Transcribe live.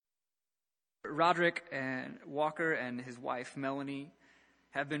Roderick and Walker and his wife, Melanie,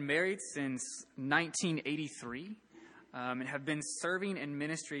 have been married since 1983 and have been serving in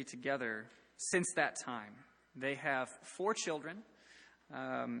ministry together since that time. They have 4 children,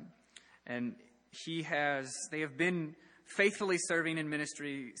 and they have been faithfully serving in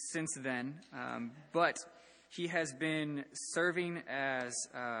ministry since then, but he has been serving as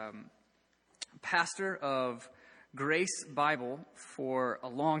pastor of Grace Bible for a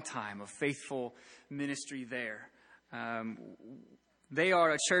long time, a faithful ministry there. They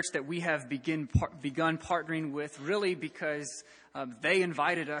are a church that we have begun partnering with really because they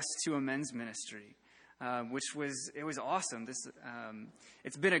invited us to a men's ministry, which was awesome.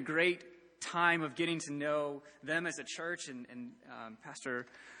 It's been a great time of getting to know them as a church, and Pastor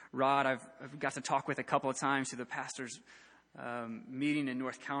Rod, I've got to talk with a couple of times to the pastors' meeting in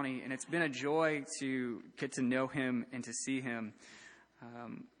North County, and it's been a joy to get to know him and to see him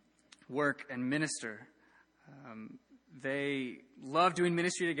work and minister. They love doing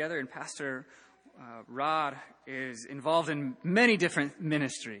ministry together, and Pastor Rod is involved in many different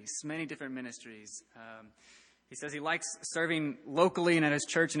ministries. He says he likes serving locally and at his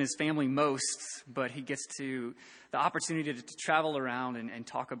church and his family most, but he gets the opportunity to travel around and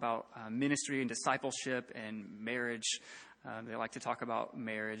talk about ministry and discipleship and marriage. They like to talk about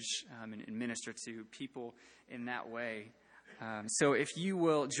marriage and minister to people in that way. So if you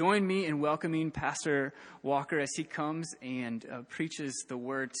will join me in welcoming Pastor Walker as he comes and preaches the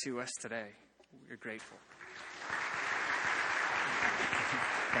word to us today. We're grateful.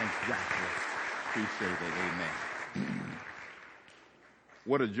 Thanks, Joshua. Appreciate it. Amen.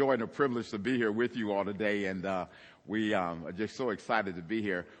 What a joy and a privilege to be here with you all today. And we are just so excited to be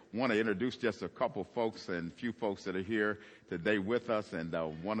here. Want to introduce just a couple folks and few folks that are here today with us. And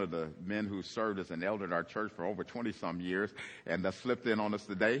one of the men who served as an elder in our church for over 20-some years and slipped in on us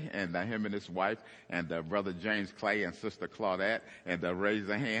today. And him and his wife and Brother James Clay and Sister Claudette. And raise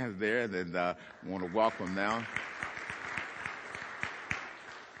their hands there. And want to welcome now.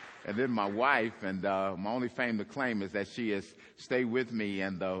 And then my wife, and my only claim to claim is that she has stayed with me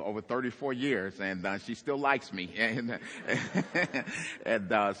and over 34 years, and she still likes me.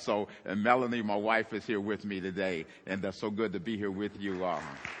 And so Melanie, my wife, is here with me today, and so good to be here with you all.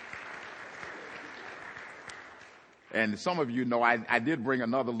 And some of you know I did bring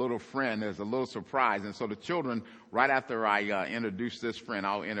another little friend as a little surprise. And so the children, right after I introduce this friend,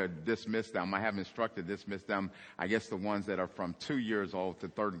 I'll dismiss them. I have instructed dismiss them, I guess the ones that are from 2 years old to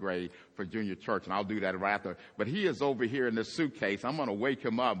 3rd grade for junior church. And I'll do that right after. But he is over here in this suitcase. I'm going to wake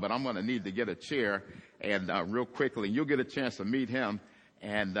him up, but I'm going to need to get a chair and real quickly. You'll get a chance to meet him.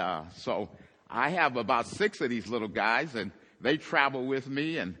 And so I have about 6 of these little guys, and they travel with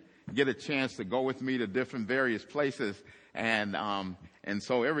me and get a chance to go with me to different various places. And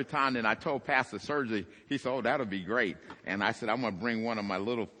so every time that I told Pastor Sergi, he said, oh, that'll be great. And I said, I'm going to bring one of my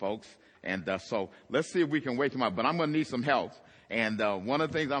little folks. And so let's see if we can wake him up. But I'm going to need some help. And one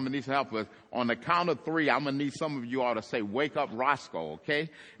of the things I'm going to need some help with, on the count of 3, I'm going to need some of you all to say, wake up Roscoe, okay?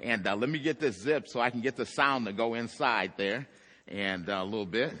 And let me get this zip so I can get the sound to go inside there. And a little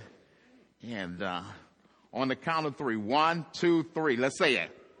bit. And on the count of 3, 1, 2, 3. Let's say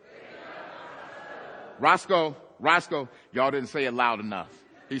it. Roscoe, y'all didn't say it loud enough.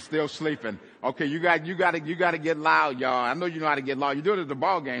 He's still sleeping. Okay, you got to get loud, y'all. I know you know how to get loud. You do it at the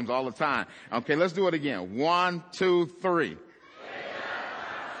ball games all the time. Okay, let's do it again. 1, 2, 3.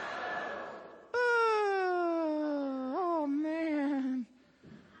 Oh man.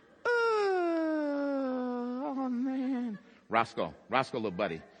 Oh man. Roscoe, little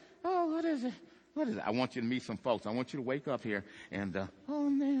buddy. Oh, what is it? I want you to meet some folks. I want you to wake up here and oh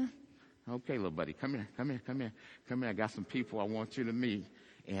man. Okay, little buddy, come here. I got some people I want you to meet,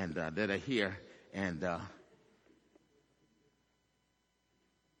 and that are here. And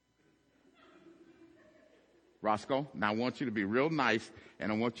Roscoe, now I want you to be real nice,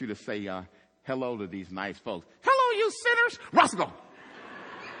 and I want you to say hello to these nice folks. Hello, you sinners, Roscoe.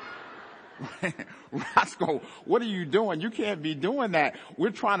 Roscoe, what are you doing? You can't be doing that.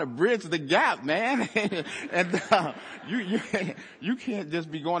 We're trying to bridge the gap, man. And you can't just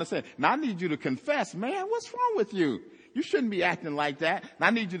be going to say, now I need you to confess, man. What's wrong with you? You shouldn't be acting like that. Now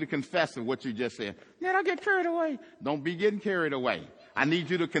I need you to confess to what you just said. Man, I get carried away. Don't be getting carried away. I need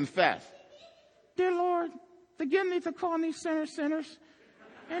you to confess. Dear Lord, forgive me for calling these sinners.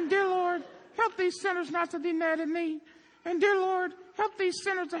 And dear Lord, help these sinners not to be mad at me. And dear Lord, help these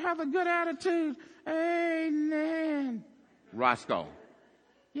sinners to have a good attitude. Amen. Roscoe.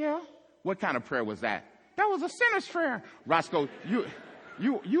 Yeah? What kind of prayer was that? That was a sinner's prayer. Roscoe, you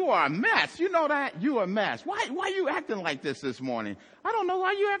are a mess. You know that? You are a mess. Why are you acting like this morning? I don't know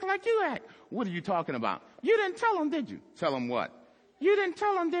why you act like you act. What are you talking about? You didn't tell him, did you? Tell him what? You didn't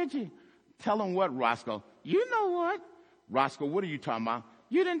tell him, did you? Tell him what, Roscoe? You know what? Roscoe, what are you talking about?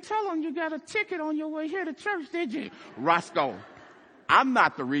 You didn't tell him you got a ticket on your way here to church, did you? Roscoe, I'm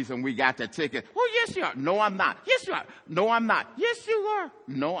not the reason we got the ticket. Oh, yes, you are. No, I'm not. Yes, you are. No, I'm not. Yes, you are.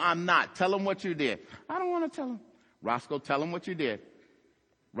 No, I'm not. Tell him what you did. I don't want to tell him. Roscoe, tell him what you did.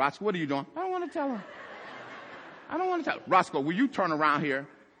 Roscoe, what are you doing? I don't want to tell him. I don't want to tell him. Roscoe, will you turn around here?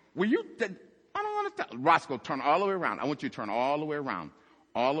 Will you? I don't want to tell him. Roscoe, turn all the way around. I want you to turn all the way around.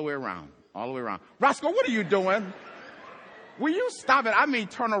 All the way around. All the way around. Roscoe, what are you doing? Will you stop it? I mean,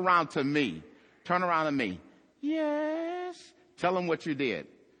 turn around to me. Turn around to me. Yes. Tell him what you did.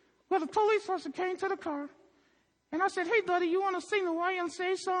 Well, the police officer came to the car, and I said, hey, buddy, you want to sing the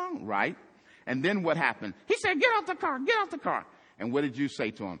YMCA song? Right. And then what happened? He said, get out the car, get out the car. And what did you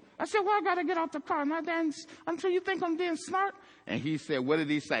say to him? I said, well, I got to get out the car. Not dance until you think I'm being smart. And he said, what did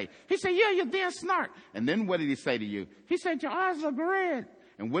he say? He said, yeah, you're being smart. And then what did he say to you? He said, your eyes look red.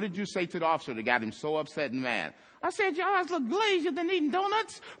 And what did you say to the officer that got him so upset and mad? I said, your eyes look glazed. You've been eating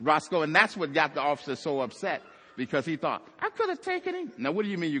donuts. Roscoe, and that's what got the officer so upset, because he thought, I could have taken him. Now, what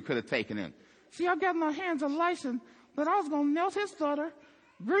do you mean you could have taken him? See, I got in my hands a license, but I was going to melt his butter,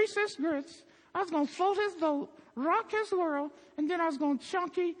 grease his grits. I was going to float his boat, rock his world, and then I was going to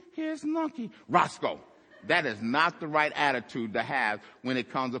chunky his monkey. Roscoe, that is not the right attitude to have when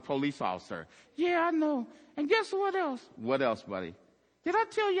it comes to a police officer. Yeah, I know. And guess what else? What else, buddy? Did I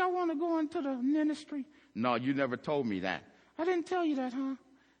tell you I want to go into the ministry? No, you never told me that. I didn't tell you that, huh?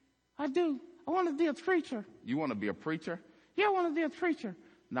 I do. I want to be a preacher. You want to be a preacher? Yeah, I want to be a preacher.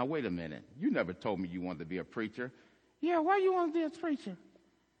 Now, wait a minute. You never told me you wanted to be a preacher. Yeah, why you want to be a preacher?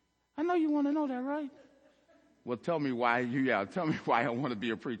 I know you want to know that, right? Well, tell me why tell me why I want to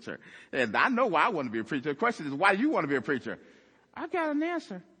be a preacher. And I know why I want to be a preacher. The question is, why do you want to be a preacher? I got an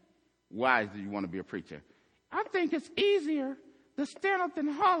answer. Why do you want to be a preacher? I think it's easier to stand up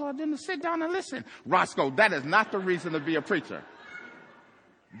and holler than to sit down and listen. Roscoe, that is not the reason to be a preacher.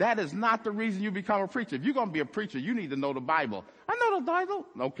 That is not the reason you become a preacher. If you're going to be a preacher, you need to know the Bible. I know the Bible.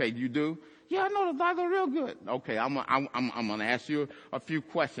 Okay, you do? Yeah, I know the Bible real good. Okay, I'm going to ask you a few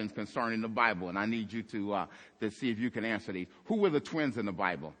questions concerning the Bible, and I need you to see if you can answer these. Who were the twins in the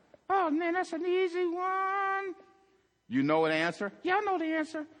Bible? Oh, man, that's an easy one. You know the answer? Yeah, I know the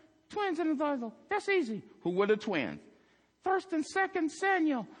answer. Twins in the Bible. That's easy. Who were the twins? 1st and 2nd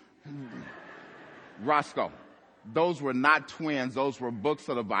Samuel. Roscoe, those were not twins. Those were books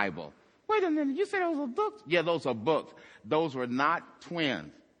of the Bible. Wait a minute. You said those were books? Yeah, those are books. Those were not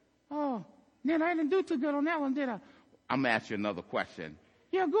twins. Oh, then I didn't do too good on that one, did I? I'm going to ask you another question.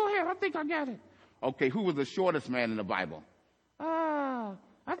 Yeah, go ahead. I think I got it. Okay, who was the shortest man in the Bible?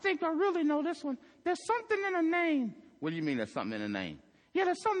 I think I really know this one. There's something in the name. What do you mean there's something in the name? Yeah,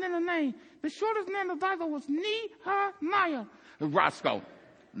 there's something in the name. The shortest man in the Bible was Nehemiah. Roscoe,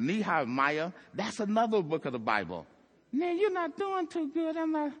 Nehemiah, that's another book of the Bible. Man, you're not doing too good,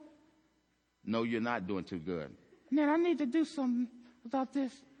 am I? No, you're not doing too good. Man, I need to do something about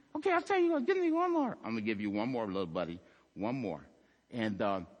this. Okay, I'll tell you what, give me one more. I'm going to give you one more, little buddy. One more. And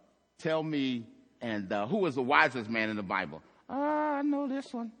tell me, who was the wisest man in the Bible? I know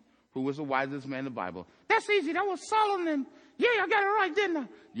this one. Who was the wisest man in the Bible? That's easy. That was Solomon. Yeah, I got it right, didn't I?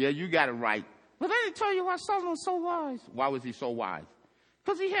 Yeah, you got it right. But let me tell you why Solomon was so wise. Why was he so wise?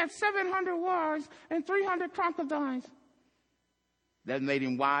 Because he had 700 wives and 300 concubines. That made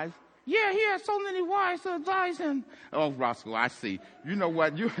him wise? Yeah, he had so many wives to advise him. Oh, Roscoe, I see. You know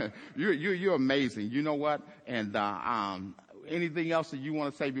what? You're amazing. You know what? And anything else that you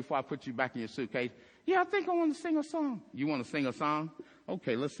want to say before I put you back in your suitcase? Yeah, I think I want to sing a song. You want to sing a song?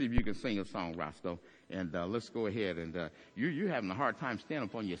 Okay, let's see if you can sing a song, Roscoe. And let's go ahead. And you're having a hard time standing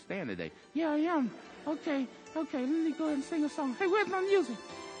up on your stand today. Yeah, I am. Okay, let me go ahead and sing a song. Hey, where's my music?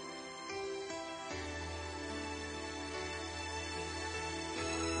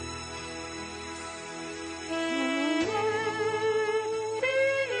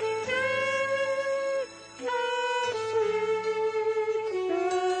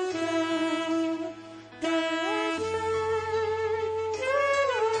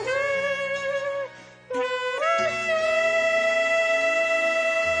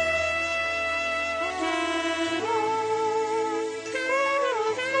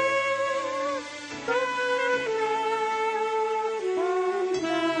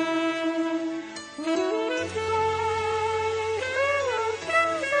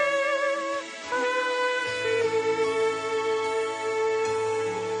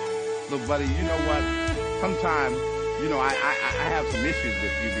 Buddy, you know what? Sometimes, I have some issues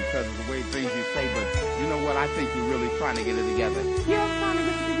with you because of the way things you say, but you know what? I think you're really trying to get it together. Yeah, I'm trying to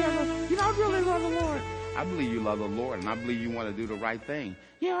get it together. I really I believe you love the Lord, and I believe you want to do the right thing.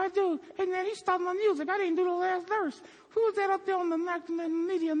 Yeah, I do. Hey, man, he stopped my music. I didn't do the last verse. Who's that up there on the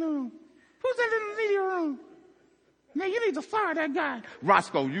media room? Who's that in the media room? Man, you need to fire that guy.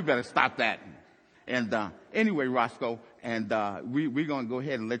 Roscoe, you better stop that. And anyway, Roscoe, and we're going to go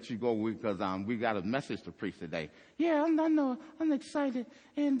ahead and let you go because we got a message to preach today. Yeah, I know. I'm excited.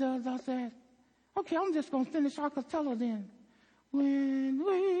 And about that. Okay, I'm just going to finish a cappella then. When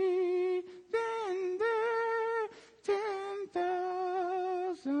we been there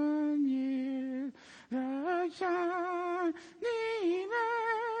 10,000 years, the shining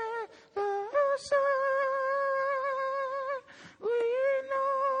at the sun, we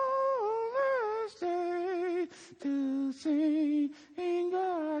know the stay to sing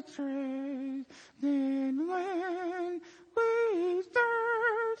God's praise. Then when we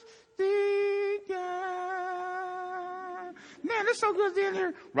thirsty God. Man, it's so good being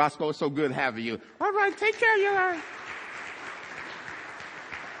here. Roscoe, it's so good having you. All right, take care, you guys.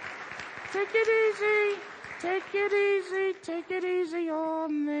 Take it easy. Take it easy. Take it easy. Oh,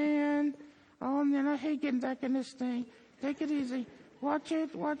 man. Oh, man, I hate getting back in this thing. Take it easy. Watch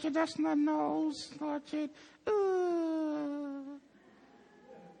it. Watch it. That's my nose. Watch it. Ooh.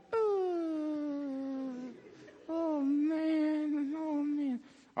 Ooh. Oh, man. Oh, man.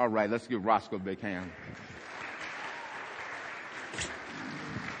 All right, let's give Roscoe a big hand.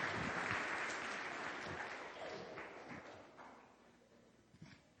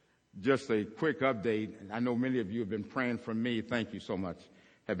 Just a quick update. I know many of you have been praying for me. Thank you so much.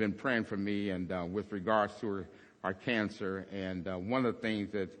 Have been praying for me and with regards to our cancer. And one of the things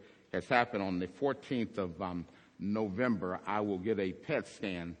that has happened on the 14th of November, I will get a PET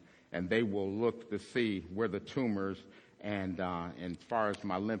scan, and they will look to see where the tumors and as far as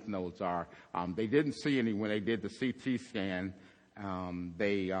my lymph nodes are. They didn't see any when they did the CT scan.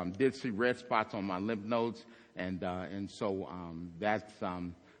 They did see red spots on my lymph nodes, and so that's.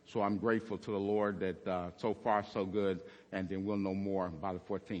 So I'm grateful to the Lord that so far so good, and then we'll know more by the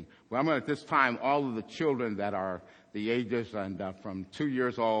 14th. Well, I'm going to at this time, all of the children that are the ages and from 2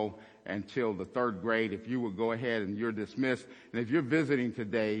 years old until the 3rd grade, if you would go ahead and you're dismissed. And if you're visiting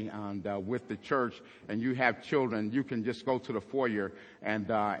today with the church and you have children, you can just go to the foyer and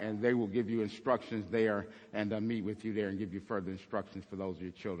they will give you instructions there and meet with you there and give you further instructions for those of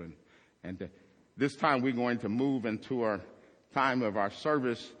your children. And this time we're going to move into our time of our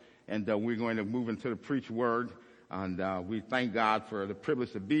service. And we're going to move into the preach word. And we thank God for the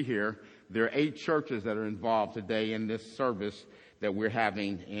privilege to be here. There are 8 churches that are involved today in this service that we're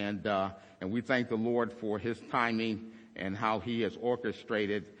having. And we thank the Lord for his timing and how he has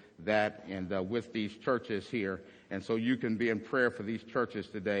orchestrated that and with these churches here. And so you can be in prayer for these churches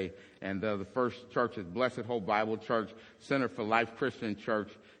today. And the first church is Blessed Hope Bible Church, Center for Life Christian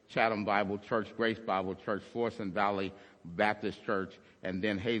Church, Chatham Bible Church, Grace Bible Church, Florissant Valley Baptist Church, and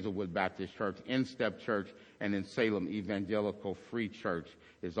then Hazelwood Baptist Church, Instep Church, and in Salem Evangelical Free Church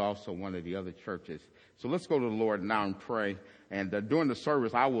is also one of the other churches. So let's go to the Lord now and pray. And during the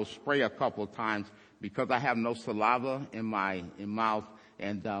service, I will spray a couple of times because I have no saliva in my mouth,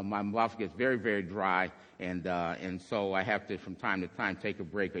 and my mouth gets very, very dry, and so I have to from time to time take a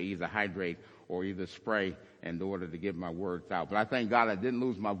break or either hydrate or either spray in order to get my words out. But I thank God I didn't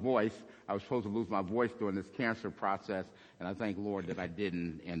lose my voice. I was supposed to lose my voice during this cancer process, and I thank the Lord that I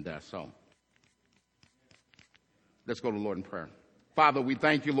didn't, and so. Let's go to the Lord in prayer. Father, we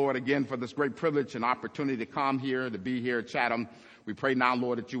thank you, Lord, again for this great privilege and opportunity to come here, to be here at Chatham. We pray now,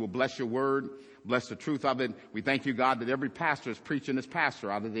 Lord, that you will bless your word, bless the truth of it. We thank you, God, that every pastor is preaching his pastor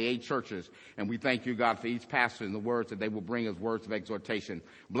out of the 8 churches. And we thank you, God, for each pastor and the words that they will bring as words of exhortation.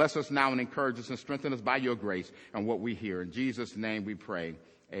 Bless us now and encourage us and strengthen us by your grace and what we hear. In Jesus' name we pray.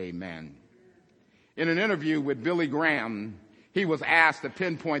 Amen. In an interview with Billy Graham, he was asked to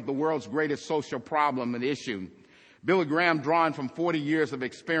pinpoint the world's greatest social problem and issue. Billy Graham, drawing from 40 years of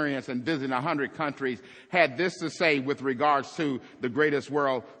experience and visiting 100 countries, had this to say with regards to the greatest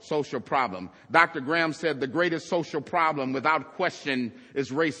world social problem. Dr. Graham said the greatest social problem, without question,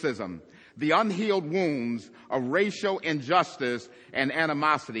 is racism. The unhealed wounds of racial injustice and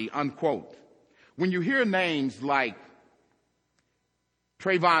animosity, unquote. When you hear names like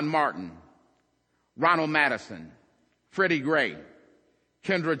Trayvon Martin, Ronald Madison, Freddie Gray,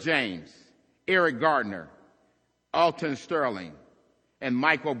 Kendra James, Eric Gardner, Alton Sterling, and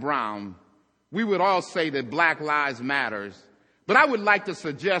Michael Brown, we would all say that Black Lives Matters, but I would like to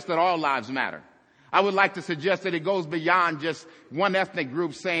suggest that all lives matter. I would like to suggest that it goes beyond just one ethnic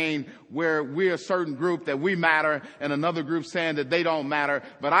group saying we're a certain group that we matter and another group saying that they don't matter.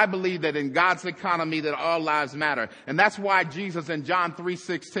 But I believe that in God's economy that all lives matter. And that's why Jesus in John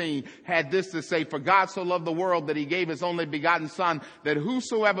 3:16 had this to say, for God so loved the world that he gave his only begotten son, that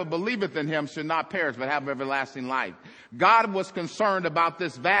whosoever believeth in him should not perish but have everlasting life. God was concerned about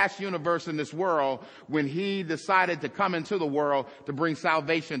this vast universe in this world when he decided to come into the world to bring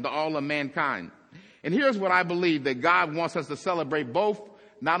salvation to all of mankind. And here's what I believe, that God wants us to celebrate both,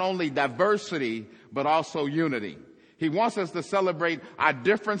 not only diversity, but also unity. He wants us to celebrate our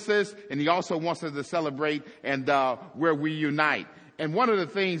differences, and he also wants us to celebrate and where we unite. And one of the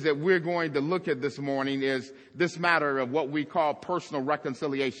things that we're going to look at this morning is this matter of what we call personal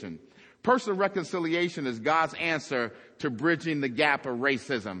reconciliation. Personal reconciliation is God's answer to bridging the gap of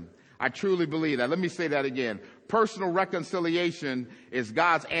racism. I truly believe that. Let me say that again. Personal reconciliation is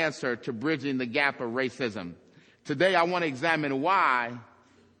God's answer to bridging the gap of racism. Today, I want to examine why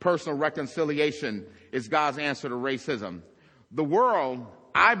personal reconciliation is God's answer to racism. The world,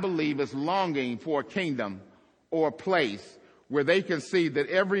 I believe, is longing for a kingdom or a place where they can see that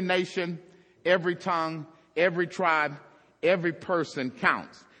every nation, every tongue, every tribe, every person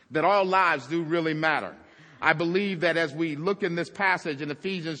counts, that all lives do really matter. I believe that as we look in this passage in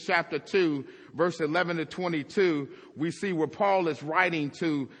Ephesians chapter 2, verse 11 to 22, we see where Paul is writing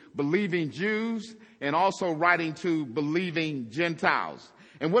to believing Jews and also writing to believing Gentiles.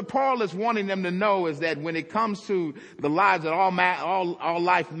 And what Paul is wanting them to know is that when it comes to the lives that all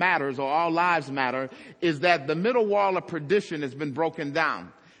life matters, or all lives matter, is that the middle wall of perdition has been broken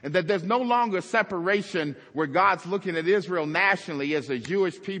down. And that there's no longer separation where God's looking at Israel nationally as a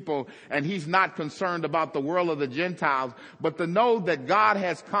Jewish people and he's not concerned about the world of the Gentiles, but to know that God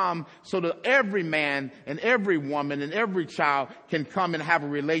has come so that every man and every woman and every child can come and have a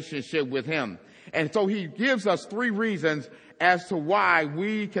relationship with him. And so he gives us 3 reasons as to why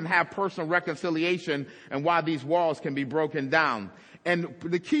we can have personal reconciliation and why these walls can be broken down. And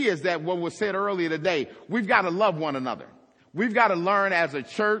the key is that what was said earlier today, we've got to love one another. We've got to learn as a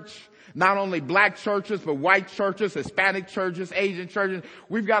church, not only black churches, but white churches, Hispanic churches, Asian churches.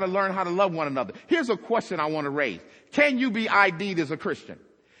 We've got to learn how to love one another. Here's a question I want to raise. Can you be ID'd as a Christian?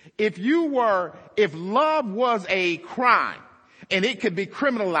 If love was a crime and it could be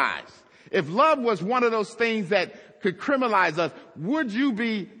criminalized, if love was one of those things that could criminalize us, would you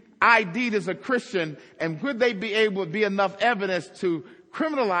be ID'd as a Christian, and would they be able to be enough evidence to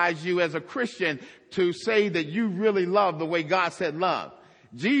criminalize you as a Christian to say that you really love the way God said love?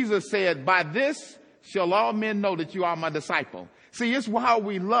 Jesus said, by this shall all men know that you are my disciple. See, it's how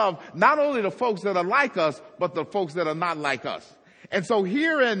we love not only the folks that are like us, but the folks that are not like us. And so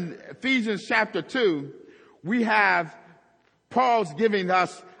here in Ephesians chapter 2, we have Paul's giving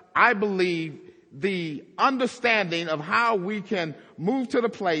us, I believe, the understanding of how we can move to the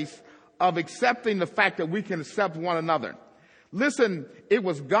place of accepting the fact that we can accept one another. Listen, it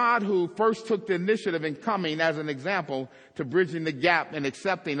was God who first took the initiative in coming as an example to bridging the gap and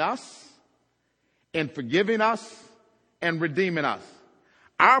accepting us and forgiving us and redeeming us.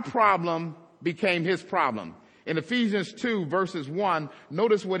 Our problem became his problem. In Ephesians 2 verses 1,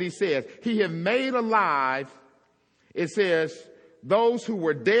 notice what he says. He had made alive, it says, those who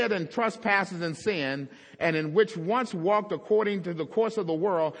were dead in trespasses and sin, and in which once walked according to the course of the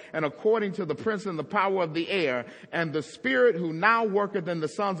world, and according to the prince and the power of the air, and the spirit who now worketh in the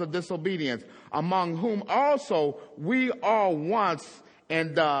sons of disobedience, among whom also we all once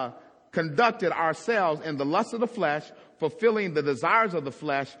conducted ourselves in the lust of the flesh, fulfilling the desires of the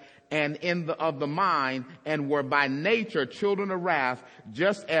flesh and of the mind, and were by nature children of wrath,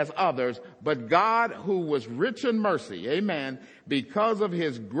 just as others. But God, who was rich in mercy, amen, because of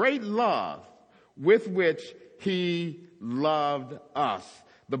his great love with which he loved us.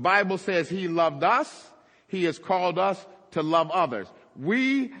 The Bible says he loved us. He has called us to love others.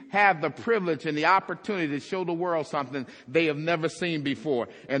 We have the privilege and the opportunity to show the world something they have never seen before.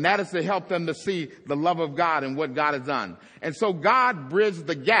 And that is to help them to see the love of God and what God has done. And so God bridged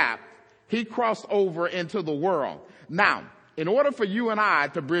the gap. He crossed over into the world. Now, in order for you and I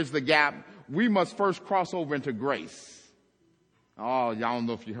to bridge the gap, we must first cross over into grace. Oh, y'all don't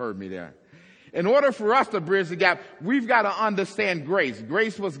know if you heard me there. In order for us to bridge the gap, we've got to understand grace.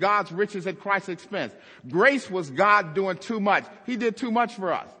 Grace was God's riches at Christ's expense. Grace was God doing too much. He did too much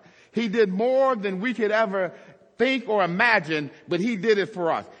for us. He did more than we could ever think or imagine, but he did it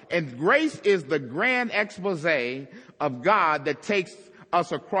for us. And grace is the grand expose of God that takes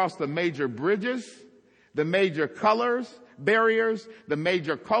us across the major bridges, the major colors, barriers, the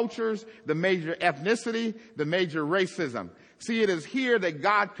major cultures, the major ethnicity, the major racism. See, it is here that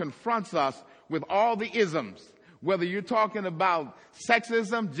God confronts us with all the isms. Whether you're talking about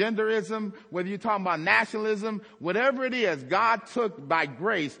sexism, genderism, whether you're talking about nationalism, whatever it is, God took by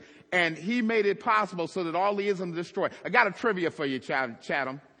grace and he made it possible so that all the isms are destroyed. I got a trivia for you,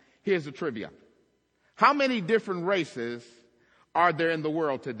 Chatham. Here's the trivia. How many different races are there in the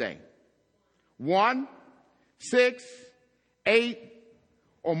world today? 1, 6, 8,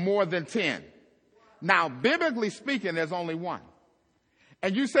 or more than 10? Now, biblically speaking, there's only one.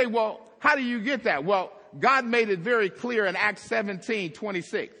 And you say, well, how do you get that? Well, God made it very clear in Acts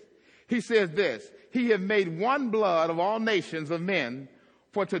 17:26. He says this, he have made one blood of all nations of men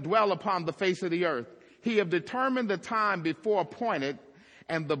for to dwell upon the face of the earth. He have determined the time before appointed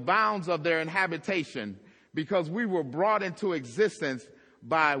and the bounds of their habitation, because we were brought into existence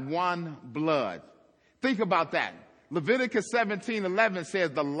by one blood. Think about that. Leviticus 17:11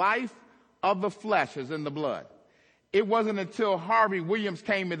 says the life of the flesh is in the blood. It wasn't until Harvey Williams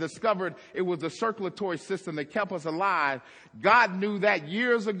came and discovered it was the circulatory system that kept us alive. God knew that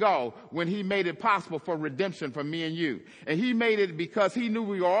years ago when he made it possible for redemption for me and you. And he made it because he knew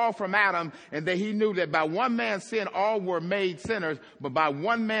we were all from Adam, and that he knew that by one man's sin all were made sinners, but by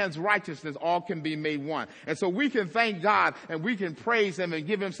one man's righteousness all can be made one. And so we can thank God and we can praise him and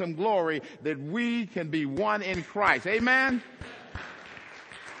give him some glory that we can be one in Christ. Amen?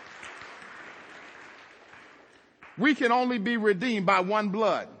 We can only be redeemed by one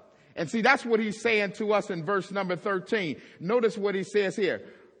blood. And see, that's what he's saying to us in verse number 13. Notice what he says here.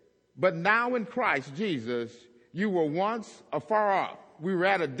 But now in Christ Jesus, you were once afar off. We were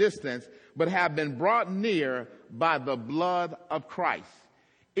at a distance, but have been brought near by the blood of Christ.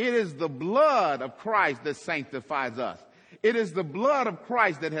 It is the blood of Christ that sanctifies us. It is the blood of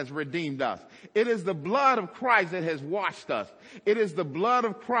Christ that has redeemed us. It is the blood of Christ that has washed us. It is the blood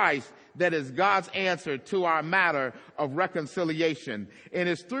of Christ that is God's answer to our matter of reconciliation. And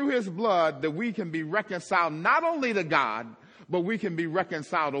it's through his blood that we can be reconciled not only to God, but we can be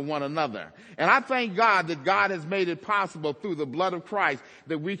reconciled to one another. And I thank God that God has made it possible through the blood of Christ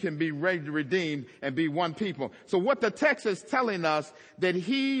that we can be redeemed and be one people. So what the text is telling us, that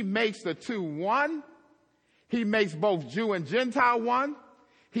he makes the two one. He makes both Jew and Gentile one.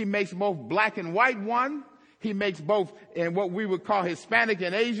 He makes both black and white one. He makes both in what we would call Hispanic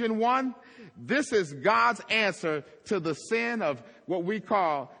and Asian one. This is God's answer to the sin of what we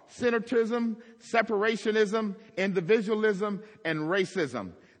call syncretism, separationism, individualism, and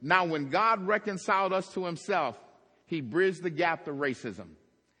racism. Now, when God reconciled us to himself, he bridged the gap to racism.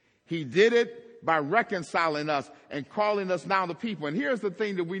 He did it by reconciling us and calling us now the people. And here's the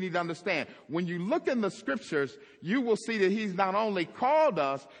thing that we need to understand. When you look in the scriptures, you will see that he's not only called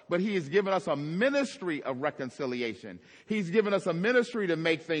us, but he has given us a ministry of reconciliation. He's given us a ministry to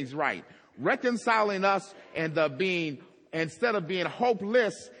make things right. Reconciling us and instead of being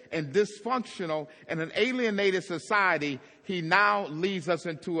hopeless and dysfunctional and an alienated society, he now leads us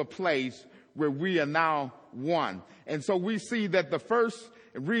into a place where we are now one. And so we see that the first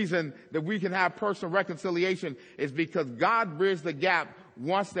reason that we can have personal reconciliation is because God bridged the gap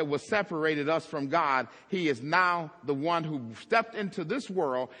once that was separated us from God. He is now the one who stepped into this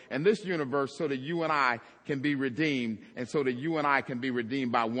world and this universe so that you and I can be redeemed, and so that you and I can be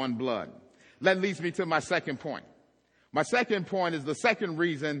redeemed by one blood. That leads me to my second point. My second point is the second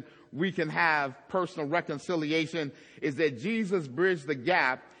reason we can have personal reconciliation is that Jesus bridged the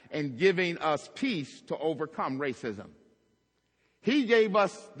gap in giving us peace to overcome racism. He gave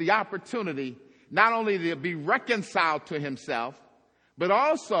us the opportunity not only to be reconciled to himself, but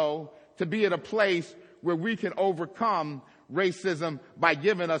also to be at a place where we can overcome racism by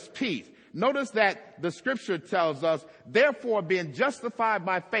giving us peace. Notice that the scripture tells us, therefore, being justified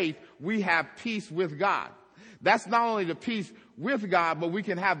by faith, we have peace with God. That's not only the peace with God, but we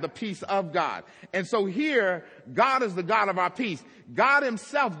can have the peace of God. And so here, God is the God of our peace. God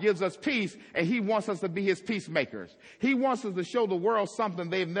himself gives us peace, and he wants us to be his peacemakers. He wants us to show the world something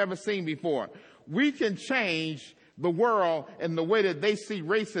they've never seen before. We can change the world and the way that they see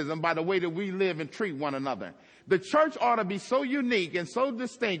racism by the way that we live and treat one another. The church ought to be so unique and so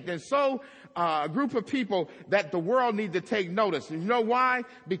distinct and so a group of people that the world need to take notice. And you know why?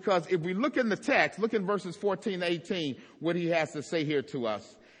 Because if we look in the text, look in verses 14 to 18, what he has to say here to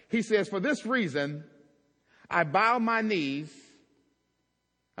us. He says, for this reason, I bow my knees.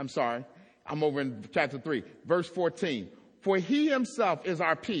 I'm over in chapter 3, verse 14. For he himself is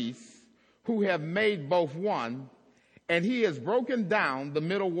our peace, who have made both one, and he has broken down the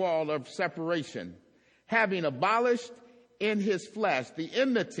middle wall of separation, having abolished in his flesh the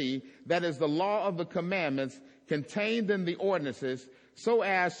enmity, that is the law of the commandments contained in the ordinances, so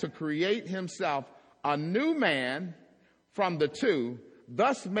as to create himself a new man from the two,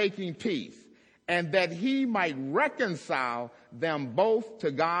 thus making peace, and that he might reconcile them both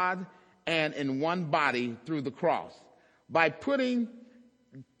to God and in one body through the cross, by putting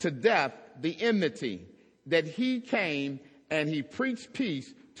to death the enmity, that he came and he preached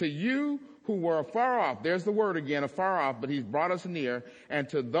peace to you who were afar off. There's the word again, afar off, but he's brought us near, and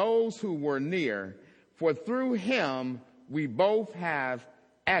to those who were near. For through him we both have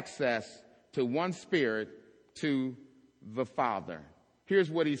access to one Spirit, to the Father. Here's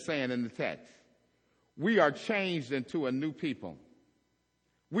what he's saying in the text. We are changed into a new people.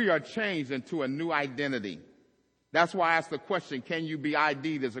 We are changed into a new identity. That's why I asked the question, can you be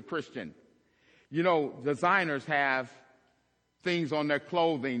ID'd as a Christian? You know, designers have things on their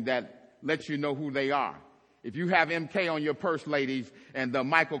clothing that let you know who they are. If you have MK on your purse, ladies, and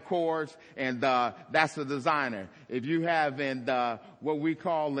Michael Kors, and that's the designer. If you have what we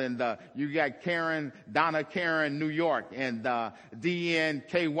call you got Donna Karen, New York, and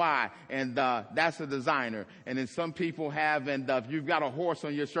DNKY, and that's the designer. And then some people have, if you've got a horse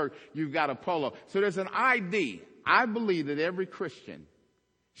on your shirt, you've got a polo. So there's an ID. I believe that every Christian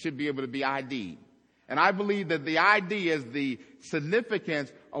should be able to be ID'd. And I believe that the ID is the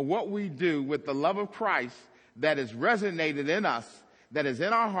significance of what we do with the love of Christ that has resonated in us, that is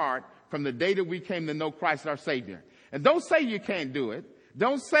in our heart from the day that we came to know Christ our Savior. And don't say you can't do it.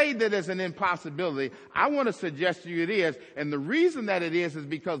 Don't say that it's an impossibility. I want to suggest to you it is. And the reason that it is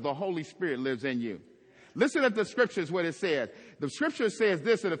because the Holy Spirit lives in you. Listen at the scriptures, what it says. The scripture says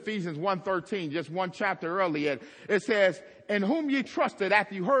this in Ephesians 1:13, just one chapter earlier. It says, in whom ye trusted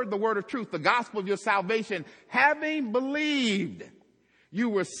after you heard the word of truth, the gospel of your salvation, having believed, you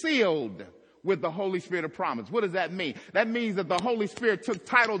were sealed with the Holy Spirit of promise. What does that mean? That means that the Holy Spirit took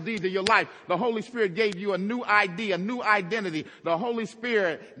title deed to your life. The Holy Spirit gave you a new ID, a new identity. The Holy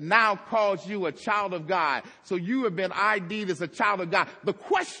Spirit now calls you a child of God. So you have been ID'd as a child of God. The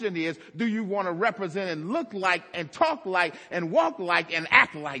question is, do you want to represent and look like and talk like and walk like and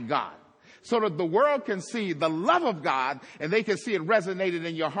act like God? So that the world can see the love of God and they can see it resonated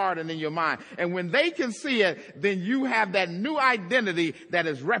in your heart and in your mind. And when they can see it, then you have that new identity that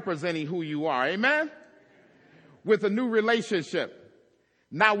is representing who you are. Amen? With a new relationship.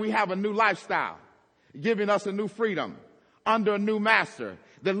 Now we have a new lifestyle, giving us a new freedom under a new master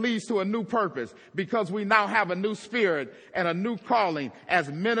that leads to a new purpose, because we now have a new spirit and a new calling as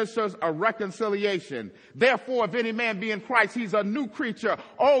ministers of reconciliation. Therefore, if any man be in Christ, he's a new creature.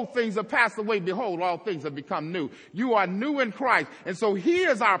 Old things have passed away. Behold, all things have become new. You are new in Christ. And so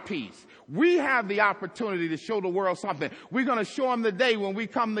here's our peace. We have the opportunity to show the world something. We're going to show them the day when we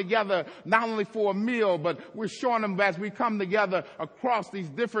come together, not only for a meal, but we're showing them as we come together across these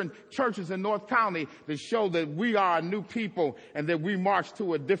different churches in North County to show that we are a new people and that we march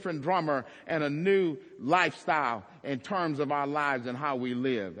to a different drummer and a new lifestyle in terms of our lives and how we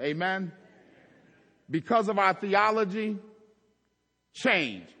live. Amen? Because of our theology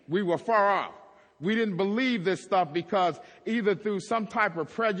change, we were far off. We didn't believe this stuff because either through some type of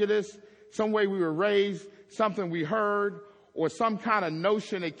prejudice, some way we were raised, something we heard, or some kind of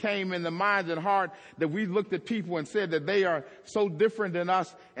notion that came in the mind and heart that we looked at people and said that they are so different than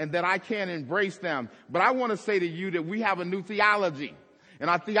us and that I can't embrace them. But I want to say to you that we have a new theology. And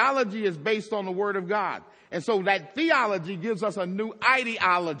our theology is based on the Word of God. And so that theology gives us a new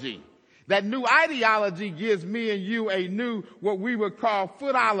ideology. That new ideology gives me and you a new, what we would call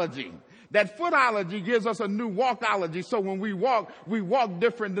footology. That footology gives us a new walkology. So when we walk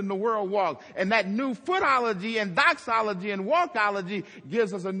different than the world walks. And that new footology and doxology and walkology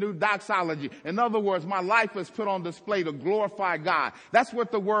gives us a new doxology. In other words, my life is put on display to glorify God. That's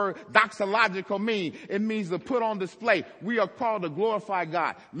what the word doxological means. It means to put on display. We are called to glorify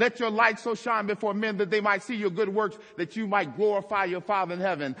God. Let your light so shine before men that they might see your good works, that you might glorify your Father in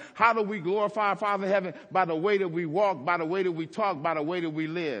heaven. How do we glorify our Father in heaven? By the way that we walk, by the way that we talk, by the way that we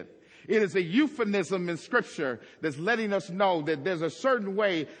live. It is a euphemism in Scripture that's letting us know that there's a certain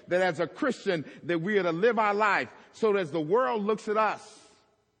way that as a Christian that we are to live our life so that as the world looks at us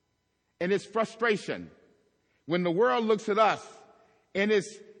and its frustration, when the world looks at us and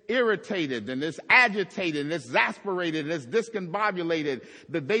it's irritated and it's agitated and it's exasperated and it's discombobulated,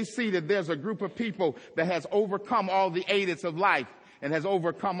 that they see that there's a group of people that has overcome all the aids of life and has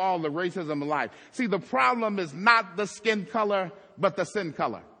overcome all the racism of life. See, the problem is not the skin color, but the sin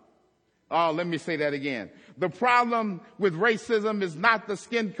color. Oh, let me say that again. The problem with racism is not the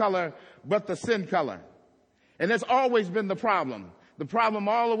skin color, but the sin color. And that's always been the problem. The problem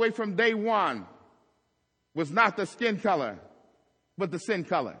all the way from day one was not the skin color, but the sin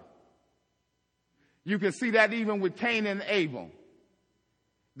color. You can see that even with Cain and Abel,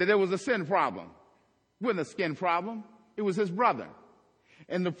 that there was a sin problem. It wasn't a skin problem. It was his brother.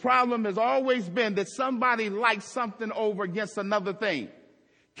 And the problem has always been that somebody likes something over against another thing.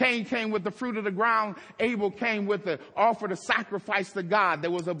 Cain came with the fruit of the ground. Abel came with the offer to sacrifice to God.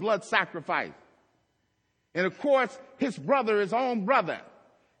 There was a blood sacrifice. And of course, his brother, his own brother,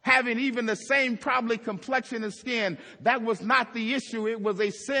 having even the same probably complexion and skin, that was not the issue. It was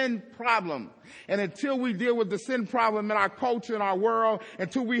a sin problem. And until we deal with the sin problem in our culture, in our world,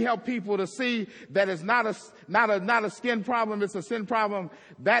 until we help people to see that it's not a skin problem, it's a sin problem,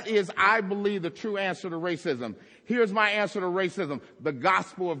 that is, I believe, the true answer to racism. Here's my answer to racism: the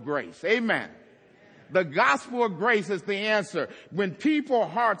gospel of grace. Amen. The gospel of grace is the answer. When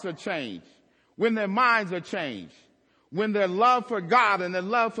people's hearts are changed, when their minds are changed, when their love for God and their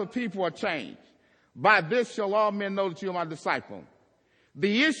love for people are changed, by this shall all men know that you are my disciple.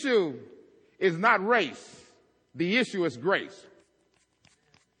 The issue is not race. The issue is grace.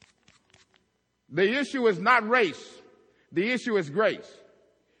 The issue is not race. The issue is grace.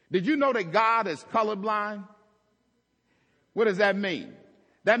 Did you know that God is colorblind? What does that mean?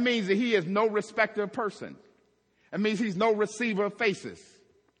 That means that he is no respecter of persons. That means he's no receiver of faces.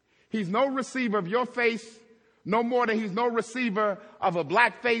 He's no receiver of your face, no more than he's no receiver of a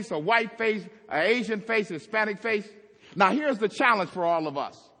black face, a white face, an Asian face, a Hispanic face. Now, here's the challenge for all of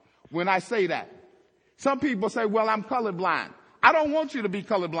us when I say that. Some people say, well, I'm colorblind. I don't want you to be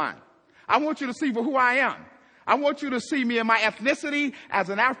colorblind. I want you to see for who I am. I want you to see me in my ethnicity as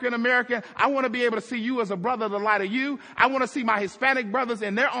an African American. I want to be able to see you as a brother of the light of you. I want to see my Hispanic brothers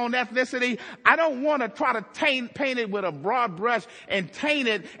in their own ethnicity. I don't want to try to paint it with a broad brush and taint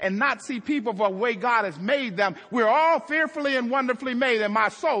it and not see people for the way God has made them. We're all fearfully and wonderfully made, and my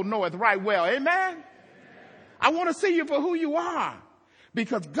soul knoweth right well. Amen? I want to see you for who you are,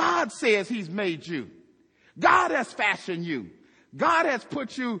 because God says he's made you. God has fashioned you. God has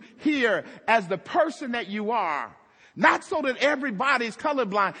put you here as the person that you are, not so that everybody's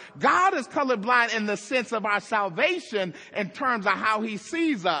colorblind. God is colorblind in the sense of our salvation in terms of how he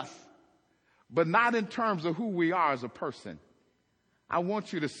sees us, but not in terms of who we are as a person. I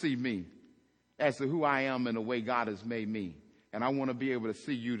want you to see me as to who I am and the way God has made me, and I want to be able to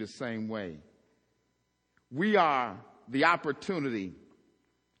see you the same way. We are the opportunity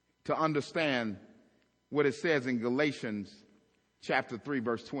to understand what it says in Galatians chapter 3,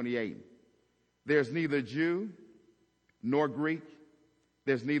 verse 28. There's neither Jew nor Greek.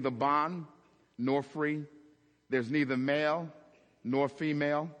 There's neither bond nor free. There's neither male nor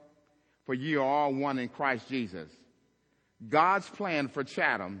female. For ye are all one in Christ Jesus. God's plan for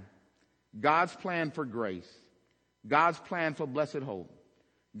Chatham, God's plan for Grace, God's plan for Blessed Hope,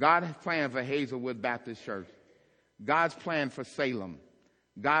 God's plan for Hazelwood Baptist Church, God's plan for Salem,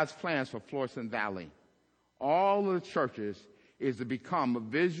 God's plans for Florissant Valley, all of the churches is to become a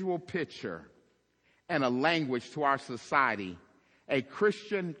visual picture and a language to our society, a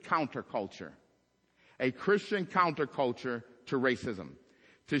Christian counterculture to racism,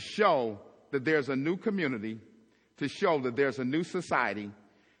 to show that there's a new community, to show that there's a new society,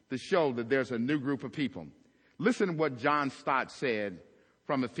 to show that there's a new group of people. Listen to what John Stott said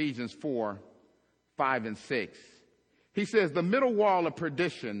from Ephesians 4, 5, and 6. He says, the middle wall of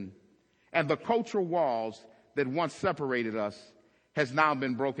perdition and the cultural walls that once separated us has now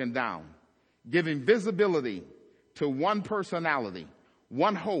been broken down, giving visibility to one personality,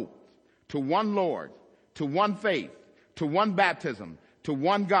 one hope, to one Lord, to one faith, to one baptism, to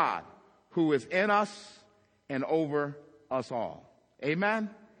one God who is in us and over us all. Amen?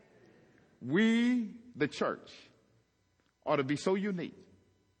 We, the church, ought to be so unique,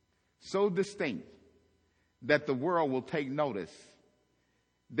 so distinct, that the world will take notice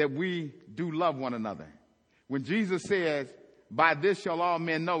that we do love one another. When Jesus says, by this shall all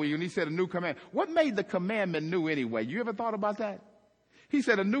men know you, and he said a new commandment. What made the commandment new anyway? You ever thought about that? He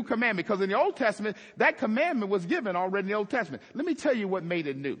said a new commandment, because in the Old Testament, that commandment was given already in the Old Testament. Let me tell you what made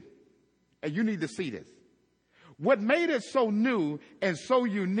it new. And you need to see this. What made it so new and so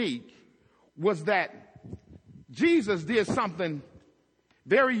unique was that Jesus did something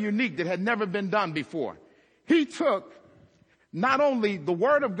very unique that had never been done before. He took not only the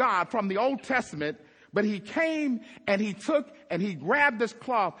Word of God from the Old Testament, but he came and he took and he grabbed this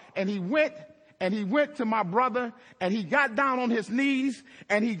cloth and he went to my brother and he got down on his knees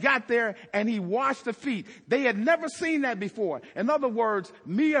and he got there and he washed the feet. They had never seen that before. In other words,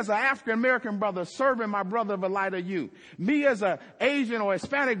 me as an African American brother serving my brother of a lighter hue. Me as an Asian or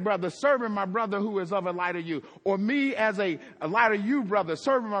Hispanic brother serving my brother who is of a lighter hue. Or me as a lighter hue brother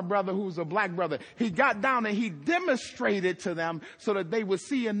serving my brother who's a black brother. He got down and he demonstrated to them so that they would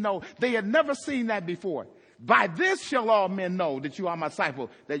see and know. They had never seen that before. By this shall all men know that you are my disciple,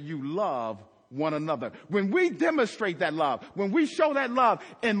 that you love one another. When we demonstrate that love, when we show that love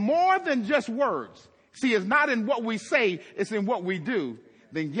in more than just words, see, it's not in what we say, it's in what we do,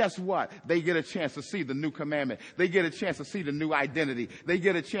 then guess what? They get a chance to see the new commandment. They get a chance to see the new identity. They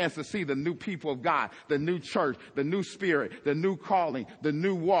get a chance to see the new people of God, the new church, the new spirit, the new calling, the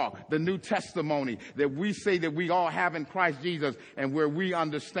new walk, the new testimony that we say that we all have in Christ Jesus, and where we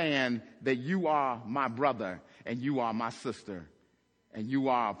understand that you are my brother and you are my sister and you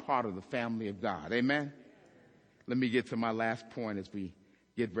are a part of the family of God. Amen? Let me get to my last point as we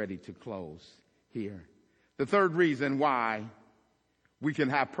get ready to close here. The third reason why we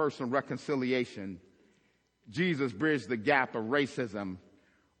can have personal reconciliation. Jesus bridged the gap of racism,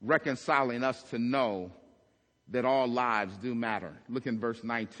 reconciling us to know that all lives do matter. Look in verse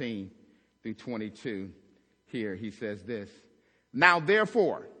 19 through 22. Here he says this. Now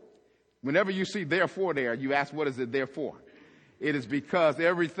therefore, whenever you see therefore there, you ask, what is it there for? It is because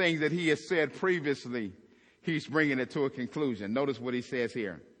everything that he has said previously, he's bringing it to a conclusion. Notice what he says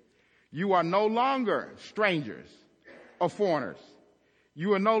here. You are no longer strangers or foreigners.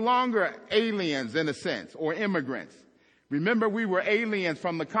 You are no longer aliens in a sense, or immigrants. Remember, we were aliens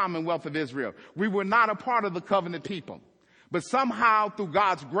from the Commonwealth of Israel. We were not a part of the covenant people. But somehow, through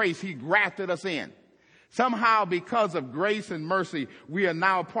God's grace, he grafted us in. Somehow, because of grace and mercy, we are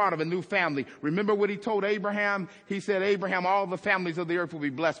now a part of a new family. Remember what he told Abraham? He said, Abraham, all the families of the earth will be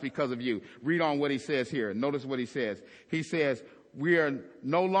blessed because of you. Read on what he says here. Notice what he says. He says, we are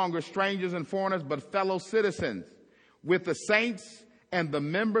no longer strangers and foreigners, but fellow citizens with the saints and the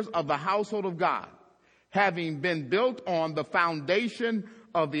members of the household of God, having been built on the foundation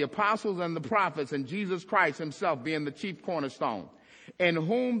of the apostles and the prophets, and Jesus Christ himself being the chief cornerstone, in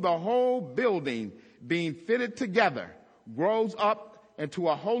whom the whole building being fitted together grows up into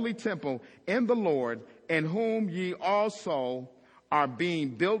a holy temple in the Lord, in whom ye also are being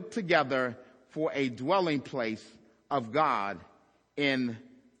built together for a dwelling place of God in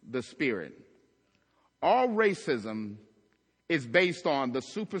the Spirit. All racism is based on the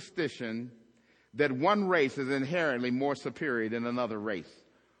superstition that one race is inherently more superior than another race,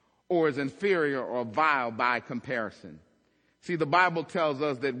 or is inferior or vile by comparison. See, the Bible tells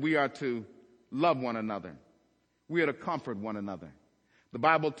us that we are to love one another. We are to comfort one another. The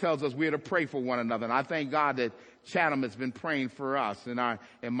Bible tells us we are to pray for one another. And I thank God that Chatham has been praying for us in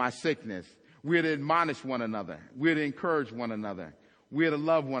my sickness. We are to admonish one another. We are to encourage one another. We are to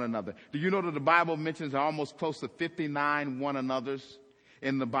love one another. Do you know that the Bible mentions almost close to 59 one another's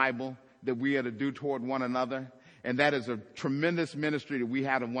in the Bible that we are to do toward one another? And that is a tremendous ministry that we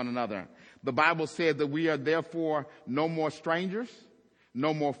have of one another. The Bible said that we are therefore no more strangers,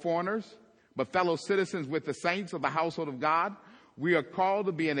 no more foreigners, but fellow citizens with the saints of the household of God. We are called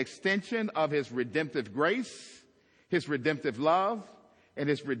to be an extension of his redemptive grace, his redemptive love, and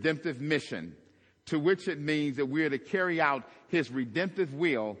his redemptive mission, to which it means that we are to carry out his redemptive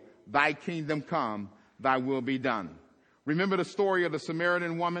will, thy kingdom come, thy will be done. Remember the story of the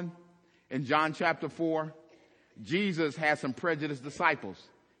Samaritan woman in John chapter 4? Jesus had some prejudiced disciples.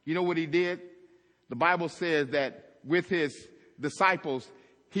 You know what he did? The Bible says that with his disciples,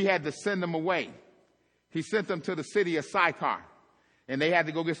 he had to send them away. He sent them to the city of Sychar, and they had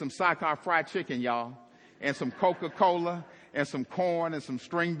to go get some Sychar fried chicken, y'all, and some Coca-Cola, and some corn and some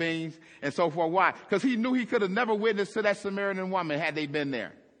string beans and so forth. Why? Because he knew he could have never witnessed to that Samaritan woman had they been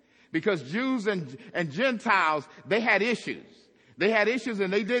there. Because Jews and Gentiles, they had issues. They had issues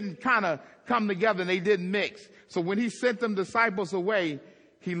and they didn't kind of come together and they didn't mix. So when he sent them disciples away,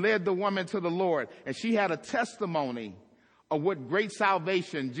 he led the woman to the Lord. And she had a testimony of what great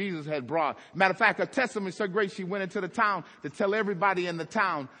salvation Jesus had brought. Matter of fact, her testimony so great she went into the town to tell everybody in the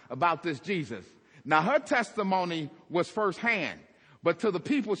town about this Jesus. Now, her testimony was firsthand, but to the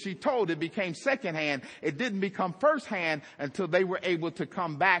people she told, it became secondhand. It didn't become firsthand until they were able to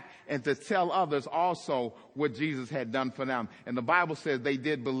come back and to tell others also what Jesus had done for them. And the Bible says they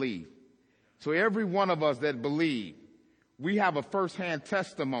did believe. So every one of us that believe, we have a firsthand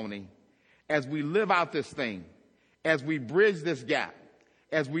testimony as we live out this thing, as we bridge this gap,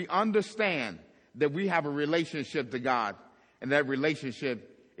 as we understand that we have a relationship to God, and that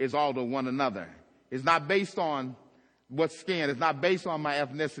relationship is all to one another. It's not based on what skin. It's not based on my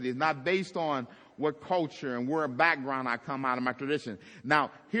ethnicity. It's not based on what culture and where background I come out of, my tradition. Now,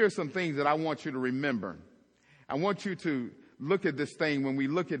 here are some things that I want you to remember. I want you to look at this thing when we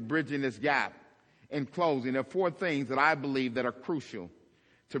look at bridging this gap. In closing, there are 4 things that I believe that are crucial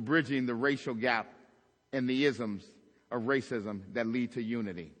to bridging the racial gap and the isms of racism that lead to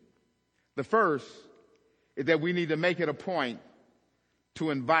unity. The first is that we need to make it a point to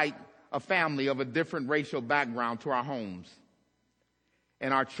invite a family of a different racial background to our homes.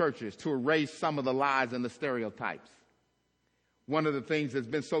 in our churches to erase some of the lies and the stereotypes. One of the things that's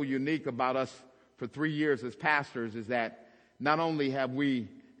been so unique about us for 3 years as pastors is that not only have we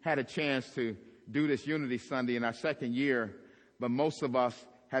had a chance to do this Unity Sunday in our second year, but most of us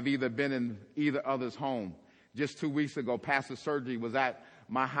have either been in either other's home. Just 2 weeks ago, Pastor Sergi was at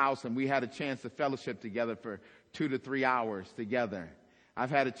my house, and we had a chance to fellowship together for 2 to 3 hours together. I've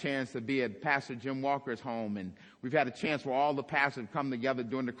had a chance to be at Pastor Jim Walker's home, and we've had a chance where all the pastors come together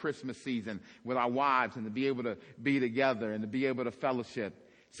during the Christmas season with our wives and to be able to be together and to be able to fellowship.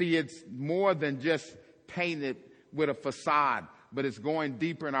 See, it's more than just painted with a facade, but it's going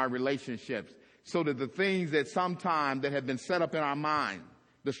deeper in our relationships so that the things that sometimes that have been set up in our mind,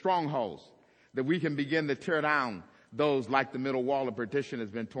 the strongholds, that we can begin to tear down those like the middle wall of partition has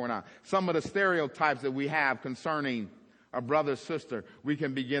been torn out. Some of the stereotypes that we have concerning a brother or sister, we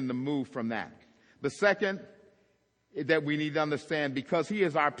can begin to move from that. The second that we need to understand, because he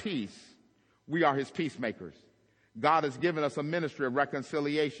is our peace, we are his peacemakers. God has given us a ministry of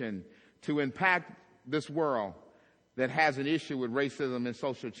reconciliation to impact this world that has an issue with racism and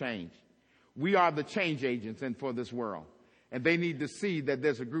social change. We are the change agents for this world. And they need to see that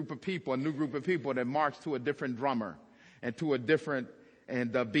there's a group of people, a new group of people that march to a different drummer and to a different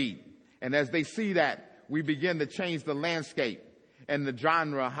beat. And as they see that, we begin to change the landscape and the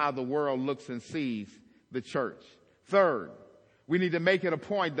genre, how the world looks and sees the church. Third, we need to make it a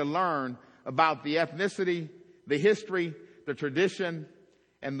point to learn about the ethnicity, the history, the tradition,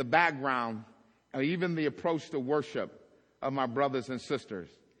 and the background, or even the approach to worship of my brothers and sisters.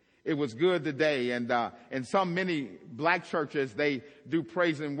 It was good today, and in many black churches, they do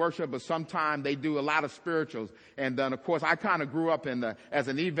praise and worship, but sometimes they do a lot of spirituals. And of course, I kind of grew up as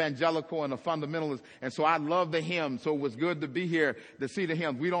an evangelical and a fundamentalist, and so I love the hymns. So it was good to be here to see the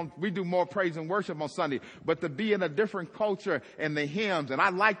hymns. We do more praise and worship on Sunday, but to be in a different culture and the hymns, and I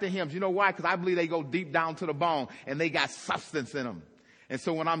like the hymns. You know why? Because I believe they go deep down to the bone, and they got substance in them. And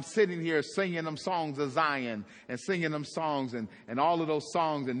so when I'm sitting here singing them songs of Zion and singing them songs and all of those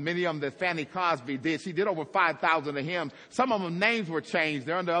songs, and many of them that Fanny Crosby did, she did over 5,000 of hymns. Some of them names were changed.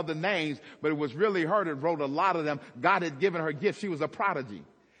 They're under other names, but it was really her that wrote a lot of them. God had given her gifts. She was a prodigy.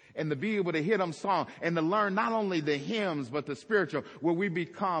 And to be able to hear them song and to learn not only the hymns, but the spiritual, where we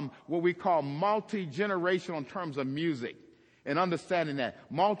become what we call multi-generational in terms of music and understanding that.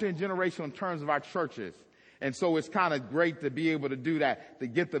 Multi-generational in terms of our churches. And so it's kind of great to be able to do that, to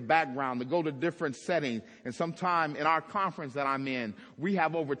get the background, to go to different settings. And sometime in our conference that I'm in, we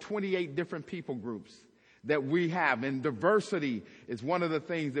have over 28 different people groups that we have. And diversity is one of the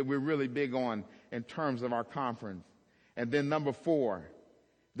things that we're really big on in terms of our conference. And then number 4,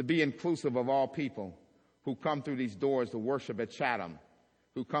 to be inclusive of all people who come through these doors to worship at Chatham,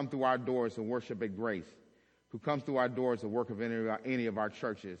 who come through our doors to worship at Grace, who come through our doors to work of any of our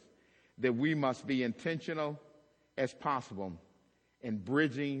churches. That we must be intentional as possible in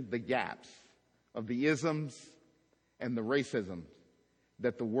bridging the gaps of the isms and the racism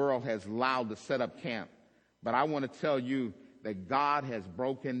that the world has allowed to set up camp. But I want to tell you that God has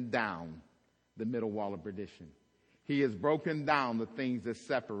broken down the middle wall of perdition. He has broken down the things that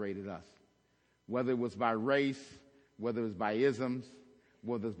separated us, whether it was by race, whether it was by isms,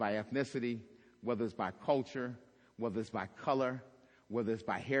 whether it's by ethnicity, whether it's by culture, whether it's by color, whether it's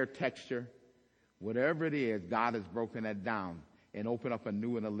by hair texture, whatever it is, God has broken that down and opened up a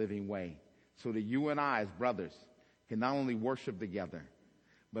new and a living way so that you and I as brothers can not only worship together,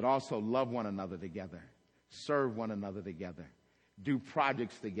 but also love one another together, serve one another together, do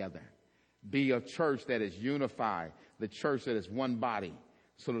projects together, be a church that is unified, the church that is one body,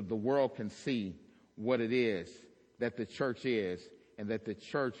 so that the world can see what it is that the church is, and that the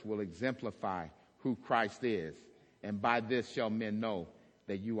church will exemplify who Christ is. And by this shall men know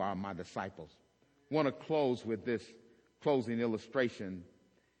that you are my disciples. I want to close with this closing illustration.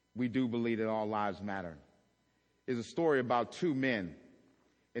 We do believe that all lives matter. It's a story about 2 men.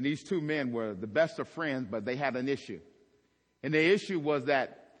 And these 2 men were the best of friends, but they had an issue. And the issue was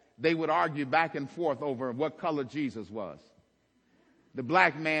that they would argue back and forth over what color Jesus was. The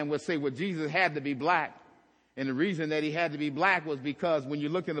black man would say, well, Jesus had to be black. And the reason that he had to be black was because when you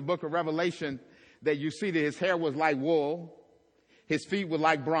look in the book of Revelation, that you see that his hair was like wool, his feet were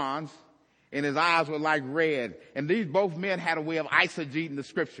like bronze, and his eyes were like red. And these both men had a way of eisegeting the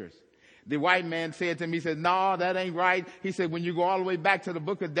scriptures. The white man said to me, he said, no, that ain't right. He said, when you go all the way back to the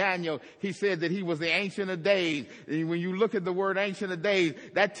book of Daniel, he said that he was the Ancient of Days. And when you look at the word Ancient of Days,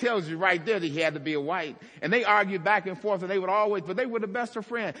 that tells you right there that he had to be a white. And they argued back and forth, and they would always, but they were the best of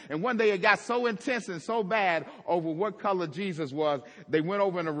friends. And one day it got so intense and so bad over what color Jesus was, they went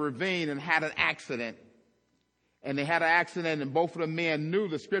over in a ravine and had an accident. And they had an accident, and both of the men knew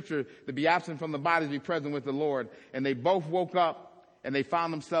the scripture to be absent from the body to be present with the Lord. And they both woke up, and they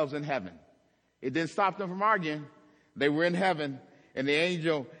found themselves in heaven. It didn't stop them from arguing. They were in heaven, and the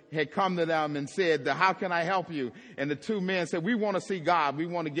angel had come to them and said, how can I help you? And the two men said, we want to see God. We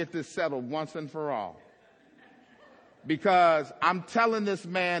want to get this settled once and for all. Because I'm telling this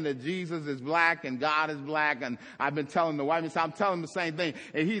man that Jesus is black and God is black, and I've been telling the white man, I'm telling him the same thing.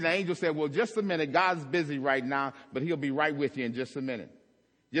 And the angel said, well, just a minute, God's busy right now, but he'll be right with you in just a minute.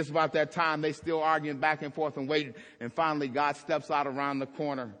 Just about that time, they still arguing back and forth and waiting, and finally God steps out around the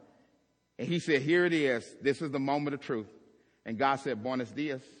corner, and he said, here it is. This is the moment of truth. And God said, buenos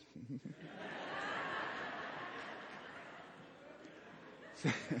dias.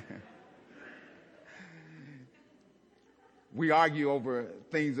 We argue over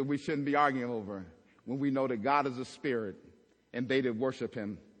things that we shouldn't be arguing over when we know that God is a spirit, and they that worship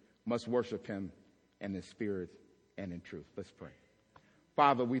him must worship him in the spirit and in truth. Let's pray.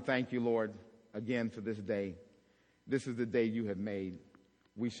 Father, we thank you, Lord, again for this day. This is the day you have made.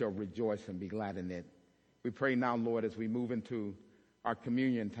 We shall rejoice and be glad in it. We pray now, Lord, as we move into our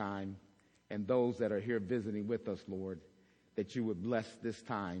communion time, and those that are here visiting with us, Lord, that you would bless this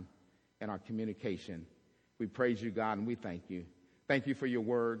time and our communication. We praise you, God, and we thank you. Thank you for your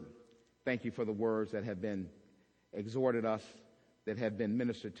word. Thank you for the words that have been exhorted us, that have been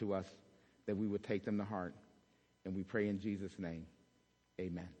ministered to us, that we would take them to heart. And we pray in Jesus' name.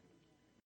 Amen.